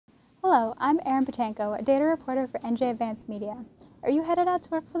Hello, I'm Erin Petenko, a data reporter for NJ Advanced Media. Are you headed out to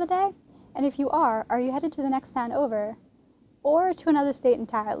work for the day? And if you are you headed to the next town over? Or to another state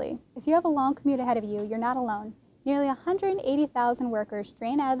entirely? If you have a long commute ahead of you, you're not alone. Nearly 180,000 workers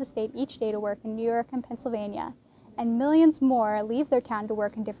drain out of the state each day to work in New York and Pennsylvania, and millions more leave their town to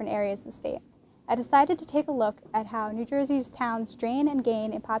work in different areas of the state. I decided to take a look at how New Jersey's towns drain and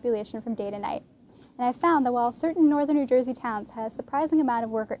gain in population from day to night. And I found that while certain northern New Jersey towns had a surprising amount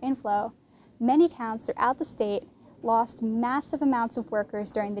of worker inflow, many towns throughout the state lost massive amounts of workers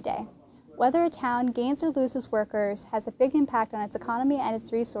during the day. Whether a town gains or loses workers has a big impact on its economy and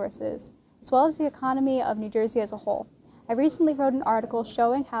its resources, as well as the economy of New Jersey as a whole. I recently wrote an article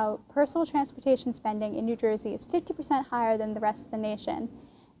showing how personal transportation spending in New Jersey is 50% higher than the rest of the nation,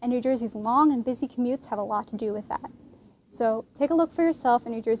 and New Jersey's long and busy commutes have a lot to do with that. So take a look for yourself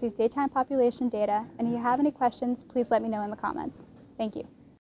in New Jersey's daytime population data, and if you have any questions, please let me know in the comments. Thank you.